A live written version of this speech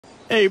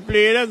Hey,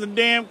 player, that's a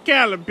damn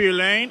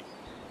caterpillar, ain't it?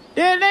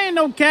 That ain't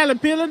no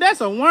caterpillar,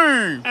 that's a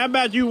worm. How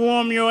about you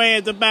warm your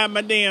ass about my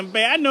damn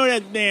back? I know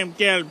that's a damn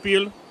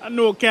caterpillar. I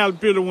know a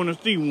caterpillar when I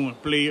see one,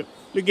 player.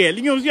 Look at it.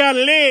 You don't see how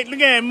the legs, look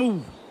at it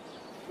move.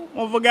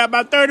 Motherfucker got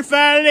about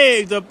 35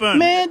 legs up under.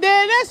 Man,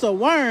 Dad, that's a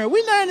worm.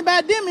 We learned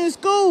about them in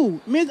school.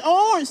 Miss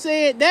Orange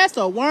said that's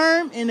a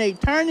worm and they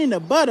turn into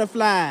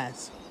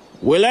butterflies.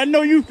 Well, I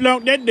know you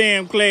flunked that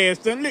damn class,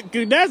 son. Look,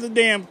 that's a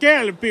damn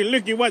caterpillar.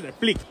 Look at what the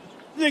flick.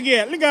 Look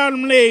at it. Look at all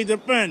them legs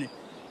up under.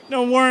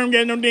 No worm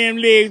got no damn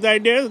legs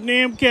like that. That's a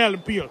damn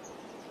caterpillar.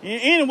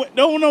 And anyway,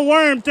 don't no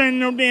worm turning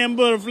no damn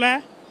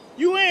butterfly.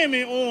 You and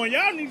me, Orange.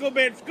 Y'all need to go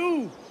back to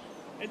school.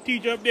 That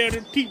teacher up there,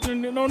 the teacher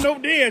don't know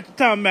what they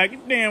talking about.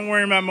 Get the damn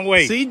worm out of my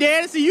way. See,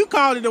 Daddy, see, you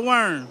called it a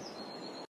worm.